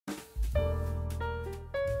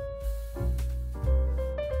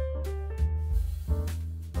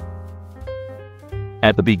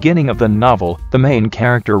At the beginning of the novel, the main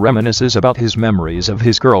character reminisces about his memories of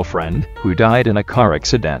his girlfriend, who died in a car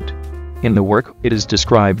accident. In the work, it is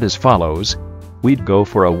described as follows. We'd go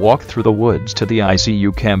for a walk through the woods to the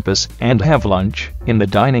ICU campus and have lunch in the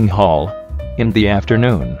dining hall. In the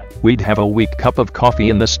afternoon, we'd have a weak cup of coffee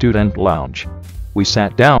in the student lounge. We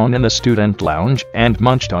sat down in the student lounge and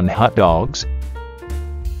munched on hot dogs.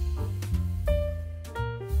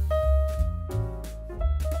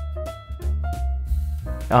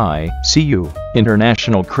 ICU,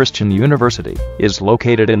 International Christian University, is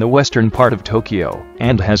located in the western part of Tokyo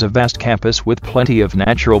and has a vast campus with plenty of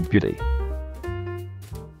natural beauty.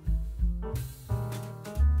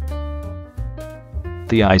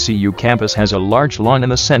 The ICU campus has a large lawn in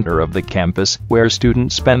the center of the campus where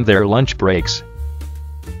students spend their lunch breaks.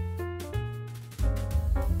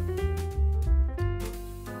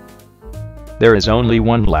 There is only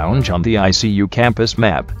one lounge on the ICU campus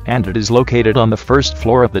map, and it is located on the first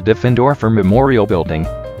floor of the Diffendorfer Memorial Building.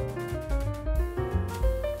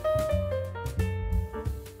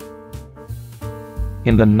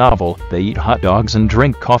 In the novel, they eat hot dogs and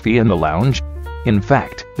drink coffee in the lounge. In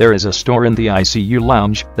fact, there is a store in the ICU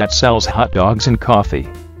lounge that sells hot dogs and coffee.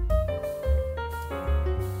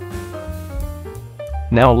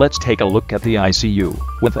 Now let's take a look at the ICU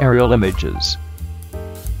with aerial images.